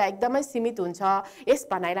उपयोगिता एकदमै सीमित हुन्छ, यस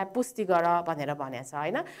भनाइलाई पुष्टि गर भनेर भनेको छ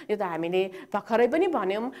हैन। यो त हामीले भर्खरै पनि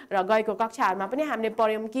भन्यौं र गएको कक्षाहरुमा पनि हामीले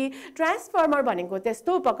पढ्यौं कि ट्रान्सफर्मर भनेको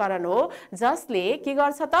त्यस्तो उपकरण हो जसले के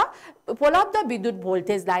गर्छ त उपलब्ध विद्युत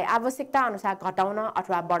भोल्टेजलाई आवश्यकता अनुसार घटाउन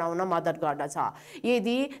अथवा बढाउन मद्दत गर्दछ।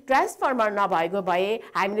 यदि ट्रान्सफर्मर नभएको भए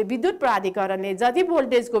हामीले विद्युत प्राधिकरणले जति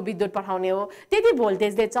भोल्टेजको विद्युत पठाउने हो त्यति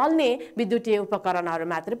भोल्टेजले चल्ने विद्युतीय उपकरणहरु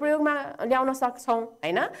मात्र प्रयोगमा ल्याउन सक्छौं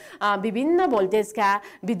हैन। विभिन्न भोल्टेजका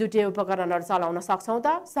विद्युतीय उपकरणहरु चलाउन सक्छौं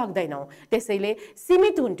त सक्दैनौं। त्यसैले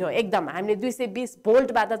सीमित हुन्थ्यो एकदम हामीले 220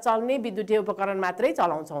 भोल्टबाट चल्ने विद्युतीय उपकरण मात्रै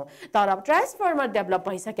चलाउँछौं। तर ट्रान्सफर्मर डेभलप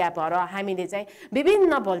भइसक्या पर हामीले चाहिँ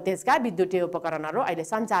विभिन्न भोल्टेजका विद्युतीय उपकरणहरु अहिले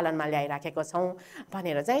सञ्चालनमा ल्याइराखेको छौं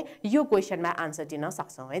भनेर चाहिँ यो क्वेशनमा आन्सर दिन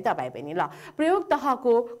सक्छौं है त भाइ बहिनी। ल प्रयोग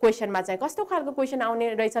तहको क्वेशनमा चाहिँ कस्तो खालको क्वेशन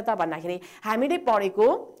आउने रहेछ त भन्दाखेरि हामीले पढेको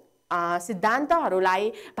सिद्धान्तहरुलाई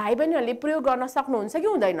भाइ बहिनीहरुले प्रयोग गर्न सक्नुहुन्छ कि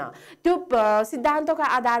हुँदैन, त्यो सिद्धान्तका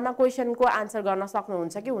आधारमा क्वेशनको आन्सर गर्न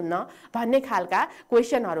सक्नुहुन्छ कि हुन्न भन्ने खालका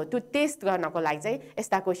क्वेशनहरु त्यो टेस्ट गर्नको लागि चाहिँ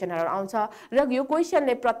यस्ता क्वेशनहरु आउँछ र यो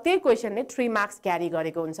क्वेशनले प्रत्येक क्वेशनले 3 मार्क्स क्यारी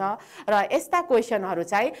गरेको हुन्छ र यस्ता क्वेशनहरु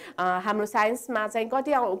चाहिँ हाम्रो साइन्समा चाहिँ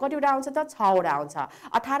कतिवटा आउँछ त 6 वटा आउँछ।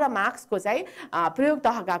 18 मार्क्सको चाहिँ प्रयोग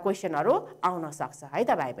तहका क्वेशनहरु आउन सक्छ है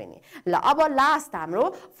त भाइ बहिनी। ल अब लास्ट हाम्रो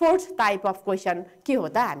 4th टाइप अफ क्वेशन के हो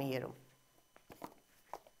त हामी हेरौं।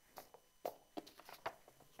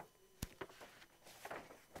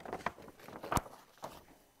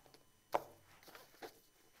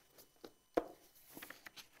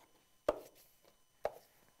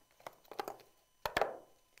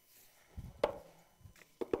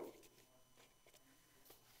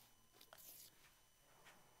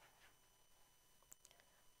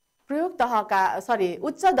 प्रयोग तहका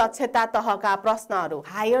उच्च दक्षता तहका प्रश्नहरु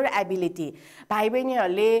हायर एबिलिटी भाइ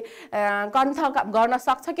बहिनीहरुले कण्ठ गर्न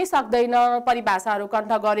सक्छ कि सक्दैन परिभाषाहरु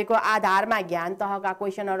कण्ठ गरेको आधारमा ज्ञान तहका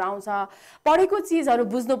क्वेशनहरु आउँछ। पढेको चीजहरु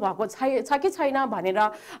बुझ्नु भएको छ कि छैन भनेर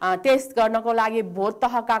टेस्ट गर्नको लागि बोध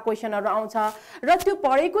तहका क्वेशनहरु आउँछ र त्यो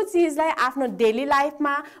पढेको चीजलाई आफ्नो डेली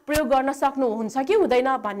लाइफमा प्रयोग गर्न सक्नुहुन्छ कि हुँदैन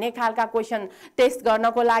भन्ने खालका क्वेशन टेस्ट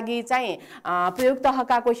गर्नको लागि चाहिँ प्रयोग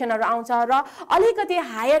तहका क्वेशनहरु आउँछ र अलिकति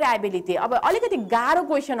हायर एबिलिटी अब अलिकति गाह्रो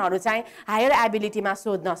क्वेशनहरु चाहिँ हायर एबिलिटीमा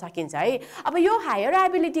सोध्न सकिन्छ है। अब यो हायर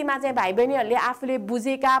एबिलिटीमा चाहिँ भाइ बहिनीहरुले आफूले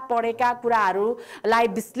बुझेका पढेका कुराहरुलाई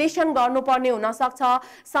विश्लेषण गर्नुपर्ने हुन सक्छ,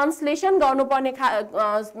 संश्लेषण गर्नुपर्ने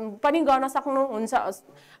पनि गर्न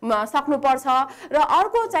सक्नुपर्छ र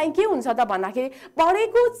अर्को चाहिँ के हुन्छ त भन्दाखेरि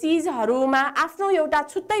पढेको चीजहरुमा आफ्नो एउटा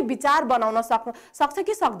छुट्टै विचार बनाउन सक्छ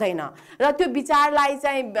कि सक्दैन र त्यो विचारलाई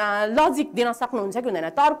चाहिँ लजिक दिन सक्नुहुन्छ कि हुँदैन,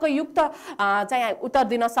 तर्कयुक्त चाहिँ उत्तर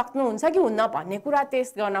दिन सक्नुहुन्छ कि हुन्न भन्ने कुरा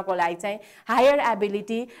टेस्ट गर्नको लागि चाहिँ हायर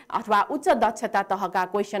एबिलिटी अथवा उच्च दक्षता तहका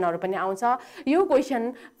क्वेशनहरु पनि आउँछ। यो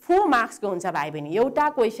क्वेशन 4 मार्क्सको हुन्छ भाइ बहिनी। एउटा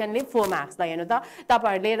क्वेशनले 4 मार्क्स ल हेर्नु त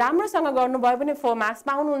तपाईहरुले राम्रोसँग गर्नुभयो भने 4 मार्क्स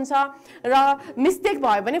पाउनुहुन्छ र मिस्टेक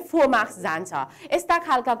भयो भने 4 मार्क्स जान्छ। यस्ता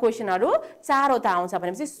खालका क्वेशनहरु 4 वटा आउँछ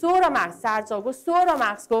भनेपछि 16 मार्क्स 4 चौको 16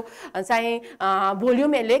 मार्क्सको चाहिँ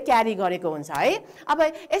भोल्युम यसले क्यारी गरेको हुन्छ है। अब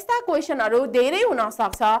यस्ता क्वेशनहरु धेरै हुन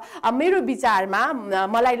सक्छ। अब मेरो विचारमा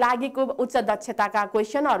मलाई लागेको उच्च दक्षताका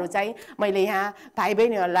क्वेशनहरु चाहिँ मैले यहाँ भाइ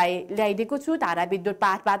बहिनीहरुलाई ल्याइदिएको छु धारा विद्युत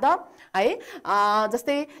पाठबाट है।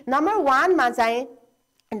 जस्तै नम्बर 1 मा चाहिँ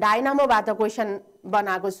डायनामोबाट क्वेशन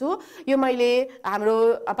बनाएको छु। यो मैले हाम्रो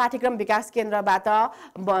पाठ्यक्रम विकास केन्द्रबाट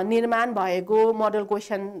निर्माण भएको मोडल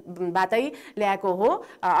क्वेसनबाटै ल्याएको हो।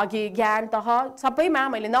 अघि ज्ञान तह सबैमा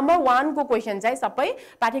मैले नम्बर 1 को क्वेसन चाहिँ सबै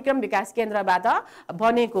पाठ्यक्रम विकास केन्द्रबाट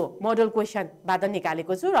बनेको मोडल क्वेसनबाट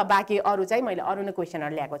निकालेको छु र बाँकी अरू चाहिँ मैले अरू नै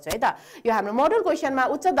क्वेसनहरू ल्याएको छु है त। यो हाम्रो मोडल क्वेसनमा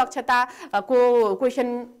उच्च दक्षताको क्वेसन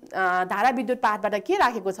धारा विद्युत पाठबाट के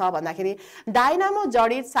राखेको छ भन्दाखेरि डाइनामो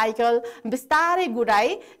जडित साइकल बिस्तारै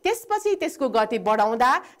गुडाई त्यसपछि त्यसको गति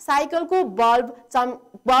बढाउँदा साइकलको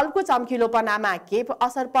बल्बको चम्किलोपनामा के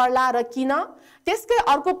असर पर्ला र किन। त्यसकै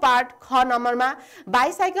अर्को पार्ट ख नम्बरमा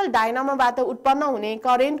बाइसाइकल डाइनामोबाट उत्पन्न हुने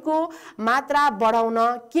करेन्टको मात्रा बढाउन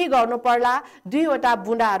के गर्नु पर्ला, 2 वटा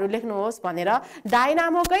बुँदाहरू लेख्नुहोस् भनेर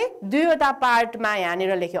डाइनामोकै 2 वटा पार्टमा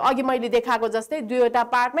यहाँनिर लेख्यो। अघि मैले देखाएको जस्तै 2 वटा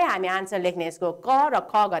पार्टमै हामी आन्सर लेख्ने यसको क र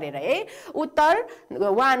ख गरेर है। उत्तर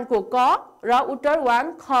 1 को क र उत्तर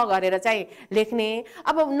 1 ख गरेर चाहिँ लेख्ने।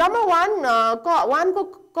 अब नम्बर 1 को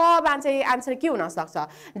कमा चाहिँ आन्सर के हुन सक्छ,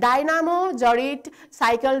 डाइनामो जडित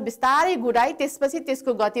साइकल बिस्तारै गुडाई त्यसपछि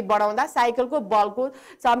त्यसको गति बढाउँदा साइकलको बलको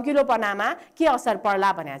चम्किलोपनामा के असर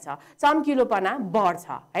पर्ला भनेको छ। चम्किलोपना बढ्छ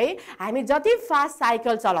है। हामी जति फास्ट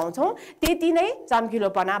साइकल चलाउँछौँ त्यति नै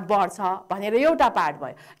चम्किलोपना बढ्छ भनेर एउटा पार्ट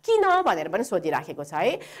भयो। किन भनेर पनि सोधिराखेको छ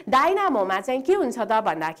है। डाइनामोमा चाहिँ के हुन्छ त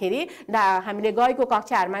भन्दाखेरि हामीले गएको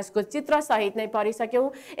कक्षाहरूमा यसको चित्र सहित नै पढिसक्यौँ।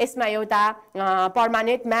 यसमा एउटा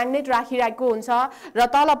पर्मानेन्ट म्याग्नेट राखिरहेको हुन्छ र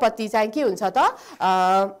तलपट्टि चाहिँ के हुन्छ त,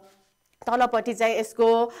 तलपट्टि चाहिँ यसको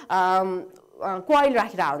कोइल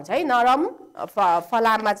राखिरहेको हुन्छ है। नरम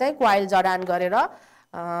फलाममा चाहिँ कोइल जडान गरेर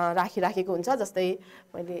राखिराखेको हुन्छ। जस्तै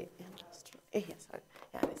मैले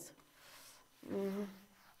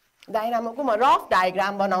डाइनामोको म रफ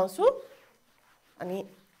डायग्राम बनाउँछु। अनि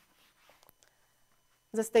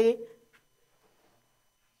जस्तै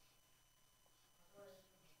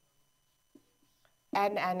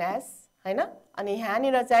NNS हैन। अनि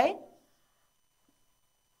यहाँनिर चाहिँ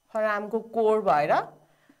फलामको कोर भएर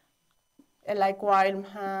यसलाई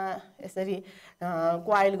कोइलमा यसरी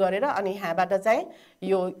कोइल गरेर अनि यहाँबाट चाहिँ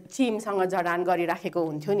यो चिमसँग जडान गरिराखेको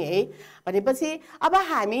हुन्थ्यो नि है। भनेपछि अब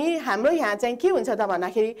हाम्रो यहाँ चाहिँ के हुन्छ त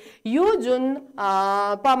भन्दाखेरि यो जुन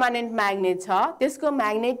पर्मानेन्ट म्याग्नेट छ त्यसको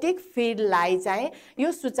म्याग्नेटिक फिल्डलाई चाहिँ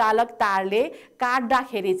यो सुचालक तारले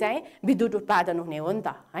काट्दाखेरि चाहिँ विद्युत उत्पादन हुने हो नि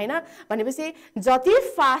त हैन। भनेपछि जति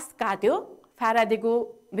फास्ट काट्यो फ्याराडेको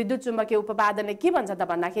विद्युत चुम्बकीय उत्पादनले के भन्छ त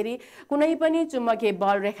भन्दाखेरि कुनै पनि चुम्बकीय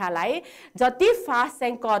बल रेखालाई जति फास्ट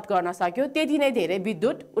चाहिँ कट गर्न सक्यो त्यति नै धेरै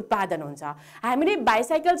विद्युत उत्पादन हुन्छ। हामीले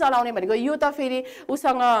बाइसाइकल चलाउने भनेको यो त फेरि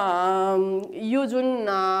उसँग यो जुन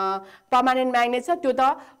पर्मानेन्ट म्याग्नेट छ त्यो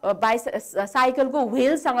त साइकलको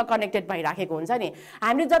व्हीलसँग कनेक्टेड भइराखेको हुन्छ नि।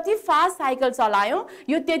 हामीले जति फास्ट साइकल चलायौँ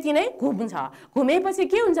यो त्यति नै घुम्छ। घुमेपछि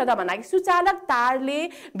के हुन्छ त भन्दाखेरि सुचालक तारले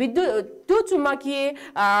विद्युत त्यो चुम्बकीय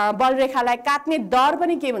बल रेखालाई काट्ने दर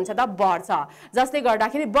पनि के हुन्छ त बढ्छ, जसले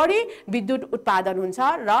गर्दाखेरि बढी विद्युत उत्पादन हुन्छ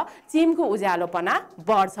र चिमको उज्यालोपना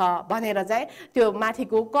बढ्छ भनेर चाहिँ त्यो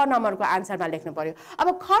माथिको क नम्बरको आन्सरमा लेख्नु पर्यो। अब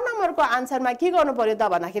ख नम्बरको आन्सरमा के गर्नु पर्यो त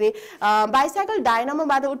भन्दाखेरि बाइसाइकल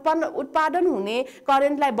डाइनामोबाट उत्पादन हुने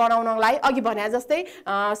करेन्टलाई बढाउनलाई अघि भने जस्तै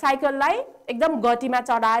साइकललाई एकदम गतिमा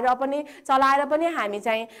चलाएर पनि हामी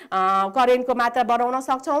चाहिँ करेन्टको मात्रा बढाउन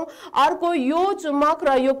सक्छौँ। अर्को यो चुम्बक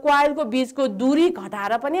र यो कोइलको बीचको दूरी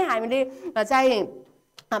घटाएर पनि हामीले चाहिँ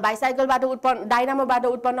बाइसाइकलबाट डाइनामोबाट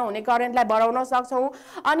उत्पन्न हुने करेन्टलाई बढाउन सक्छौँ।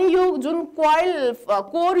 अनि यो जुन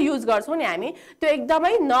कोर युज गर्छौँ नि हामी त्यो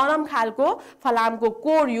एकदमै नरम खालको फलामको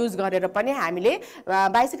कोर युज गरेर पनि हामीले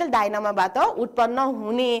बाइसाइकल डाइनामोबाट उत्पन्न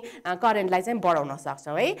हुने करेन्टलाई चाहिँ बढाउन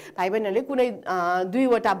सक्छौँ है। भाइ बहिनीहरूले कुनै 2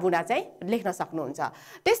 वटा बुँदा चाहिँ लेख्न सक्नुहुन्छ।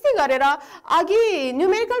 त्यस्तै गरेर अघि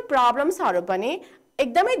न्युमेरिकल प्रब्लम्सहरू पनि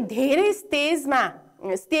एकदमै धेरै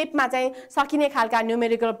स्टेपमा चाहिँ सकिने खालका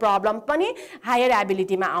न्युमेरिकल प्रब्लम पनि हायर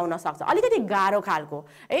एबिलिटीमा आउन सक्छ। अलिकति गाह्रो खालको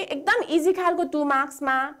है, एकदम इजी खालको 2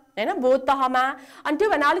 मार्क्समा हैन बोध तहमा, अनि त्यो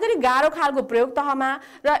भन्दा अलिकति गाह्रो खालको प्रयोग तहमा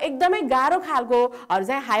र एकदमै गाह्रो खालकोहरू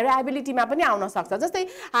चाहिँ हायर एबिलिटीमा पनि आउन सक्छ। जस्तै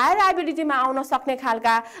हायर एबिलिटीमा आउन सक्ने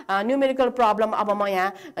खालका न्युमेरिकल प्रब्लम अब म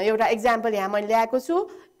यहाँ एउटा एक्जाम्पल यहाँ मैले ल्याएको छु।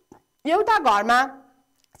 एउटा घरमा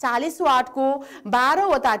 40 वाटको 12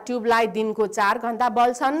 वटा ट्युबलाइट दिनको 4 घण्टा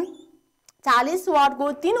बल्छन्। 40 वाटको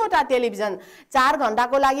 3 वटा टेलिभिजन 4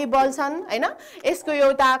 घण्टाको लागि बल्छन् हैन। यसको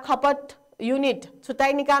एउटा खपत युनिट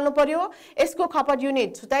छुट्टाइ निकाल्नु पर्यो, यसको खपत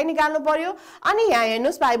युनिट छुट्टाइ निकाल्नु पर्यो। अनि यहाँ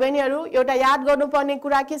हेर्नुहोस् भाइ बहिनीहरू, एउटा याद गर्नुपर्ने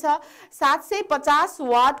कुरा के छ, 750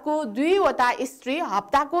 वाटको 2 वटा इस्त्री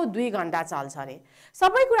हप्ताको 2 घण्टा चल्छ अरे।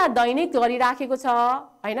 सबै कुरा दैनिक गरिराखेको छ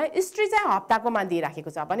हैन हिस्ट्री चाहिँ हप्ताकोमा दिइराखेको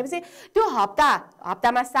छ भनेपछि त्यो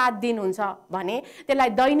हप्तामा 7 दिन हुन्छ भने त्यसलाई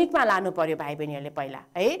दैनिकमा लानु पर्यो भाइ बहिनीहरूले पहिला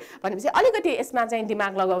है भनेपछि अलिकति यसमा चाहिँ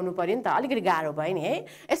दिमाग लगाउनु पर्यो नि त अलिकति गाह्रो भयो नि है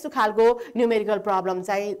यस्तो खालको न्यूमेरिकल प्रब्लम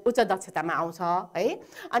चाहिँ उच्च दक्षतामा आउँछ है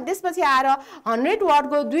अनि त्यसपछि आएर 100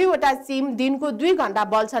 वाटको 2 वटा सिम दिनको 2 घण्टा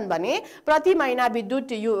बल्छन् भने प्रति महिना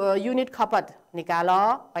विद्युत युनिट खपत निकाल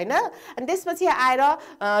हैन अनि त्यसपछि आएर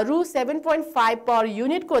रु 7.5 पर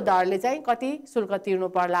युनिटको दरले चाहिँ कति शुल्क तिर्नु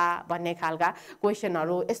पर्ला भन्ने खालका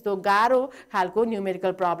क्वेशनहरु यस्तो गाह्रो खालको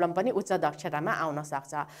न्यूमेरिकल प्रब्लम पनि उच्च दक्षतामा आउन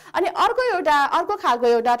सक्छ अनि अर्को खालको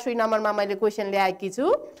एउटा 3 नम्बरमा मैले क्वेशन ल्याएकी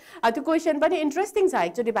छु त्यो क्वेशन पनि इन्ट्रेस्टिङ छ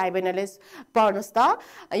एक्चुअली भाइ बहिनीले पढ्नुस् त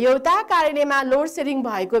एउटा कार्यालयमा लोड सेडिङ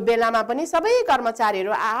भएको बेलामा पनि सबै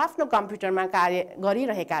कर्मचारीहरू आफ्नो कम्प्युटरमा कार्य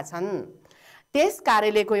गरिरहेका छन् त्यस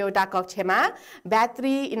कार्यालयको एउटा कक्षमा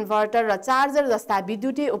ब्याट्री इन्भर्टर र चार्जर जस्ता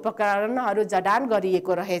विद्युतीय उपकरणहरू जडान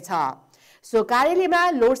गरिएको रहेछ सो कार्यालयमा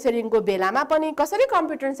लोड सेडिङको बेलामा पनि कसरी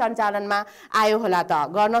कम्प्युटर सञ्चालनमा आयो होला त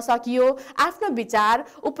गर्न सकियो आफ्नो विचार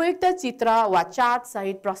उपयुक्त चित्र वा चार्ट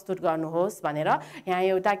सहित प्रस्तुत गर्नुहोस् भनेर यहाँ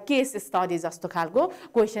एउटा केस स्टडी जस्तो खालको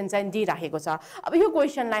क्वेशन चाहिँ दिइराखेको छ अब यो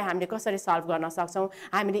क्वेशनलाई हामीले कसरी सल्भ गर्न सक्छौं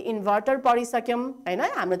हामीले इन्भर्टर पढिसक्यौं हैन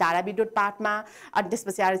हाम्रो धारा विद्युत पाठमा अनि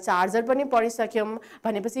त्यसपछि आएर चार्जर पनि पढिसक्यौं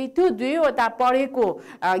भनेपछि त्यो दुईवटा पढेको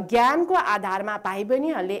ज्ञानको आधारमा भाइ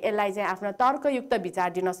बहिनीहरूले यसलाई चाहिँ आफ्नो तर्कयुक्त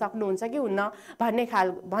विचार दिन सक्नुहुन्छ कि भन्ने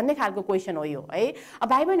खालको क्वेशन हो यो है अब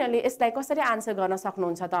भाइ बहिनीहरूले यसलाई कसरी आन्सर गर्न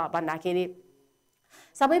सक्नुहुन्छ त भन्दाखेरि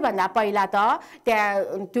सबैभन्दा पहिला त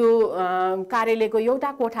त्यहाँ त्यो कार्यालयको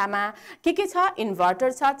एउटा कोठामा के छ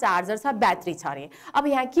इन्भर्टर छ चार्जर छ ब्याट्री छ रे अब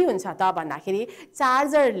यहाँ के हुन्छ त भन्दाखेरि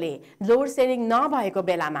चार्जरले लोड सेडिङ नभएको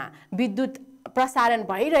बेलामा विद्युत प्रसारण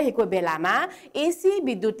भइरहेको बेलामा एसी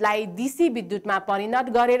विद्युतलाई डीसी विद्युतमा परिणत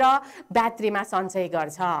गरेर ब्याट्रीमा सञ्चय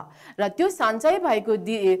गर्छ र त्यो सञ्चय भएको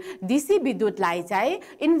डीसी विद्युतलाई चाहिँ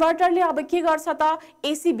इन्भर्टरले अब के गर्छ त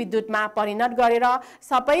एसी विद्युतमा परिणत गरेर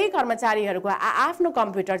सबै कर्मचारीहरूको आफ्नो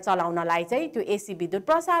कम्प्युटर चलाउनलाई चाहिँ त्यो एसी विद्युत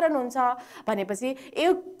प्रसारण हुन्छ भनेपछि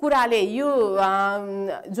यो कुराले यो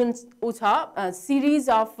जुन उ छ सिरिज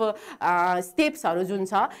अफ स्टेप्सहरु जुन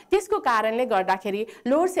छ त्यसको कारणले गर्दाखेरि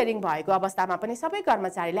लोड सेडिङ भएको अवस्थामा पनि सबै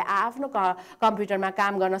कर्मचारीले आफ्नो कम्प्युटरमा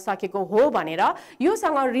काम गर्न सकेको हो भनेर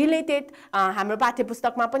योसँग रिलेटेड हाम्रो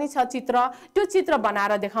पाठ्यपुस्तकमा पनि छ चित्र त्यो चित्र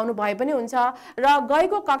बनाएर देखाउनु भए पनि हुन्छ र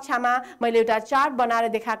गएको कक्षामा मैले एउटा चार्ट बनाएर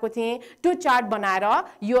देखाएको थिएँ त्यो चार्ट बनाएर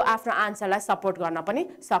यो आफ्नो आन्सरलाई सपोर्ट गर्न पनि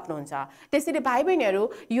सक्नुहुन्छ त्यसैले भाइ बहिनीहरु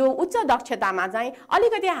यो उच्च दक्षतामा चाहिँ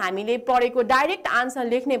अलिकति हामीले पढेको डाइरेक्ट आन्सर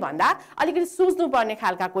लेख्ने भन्दा अलिकति सोच्नु पर्ने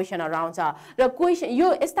खालका क्वेशनहरु आउँछ र क्वेशन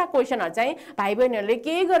यो यस्ता क्वेशनहरु चाहिँ भाइ बहिनीहरुले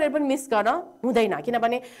के गरेर पनि मिस गर्न हुँदैन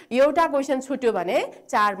किनभने एउटा क्वेशन छुट्यो भने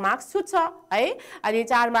 4 मार्क्स छुट्छ है अनि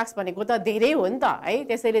 4 मार्क्स भनेको त धेरै हो नि त है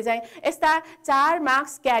त्यसैले चाहिँ यस्ता 4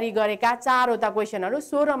 मार्क्स क्यारी गरेका 4 वटा क्वेशनहरु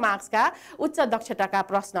 16 मार्क्सका उच्च दक्षताका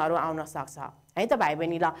प्रश्नहरु आउन सक्छ है त भाइ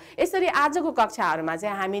बहिनी ल यसरी आजको कक्षाहरुमा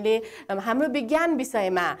चाहिँ हामीले हाम्रो विज्ञान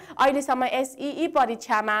विषयमा अहिले सम्म एसईई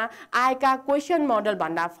परीक्षामा आएका क्वेशन मोडल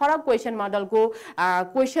भन्दा फरक क्वेशन मोडलको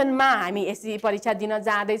क्वेशनमा हामी एसईई परीक्षा दिन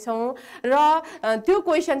जाँदै छौं र त्यो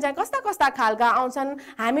क्वेशन चाहिँ कस्ता कस्ता खालका आउँछन्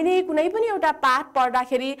हामीले कुनै पनि एउटा पाठ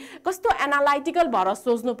पढ्दाखेरि कस्तो एनालाइटिकल भएर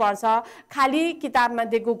सोच्नु पर्छ खाली किताबमा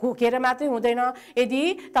दिएको घोकेर मात्रै हुँदैन यदि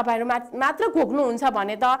तपाईहरु मात्र घोक्नु हुन्छ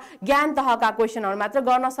भने त ज्ञान तहका क्वेशनहरु मात्र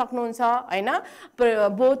गर्न सक्नुहुन्छ हैन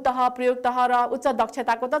बोध तह प्रयोग तह र उच्च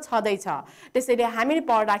दक्षताको त छदै छ त्यसैले हामीले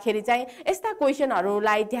पढ्दाखेरि चाहिँ यस्ता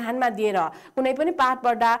क्वेशनहरुलाई ध्यानमा दिएर कुनै पनि पाठ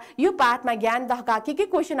पढ्दा यो पाठमा ज्ञान तहका के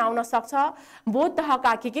क्वेशन आउन सक्छ बोध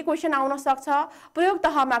तहका के क्वेशन आउन सक्छ प्रयोग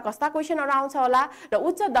तहमा कस्ता क्वेशनहरु आउँछ होला र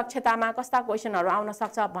उच्च दक्षतामा कस्ता क्वेशनहरु आउन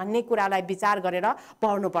सक्छ भन्ने कुरालाई विचार गरेर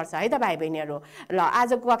पढ्नु पर्छ है त भाइ बहिनीहरु ल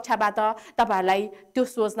आजको कक्षाबाट तपाईहरुलाई त्यो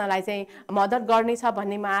सोच्नलाई चाहिँ मद्दत गर्नेछ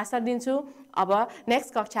भन्ने म आशा दिन्छु अब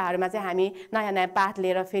नेक्स्ट कक्षाहरुमा चाहिँ हामी नयाँ नयाँ पाठ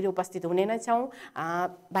लिएर फेरि उपस्थित हुने नै छौं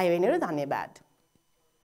भाइ बहिनीहरु धन्यवाद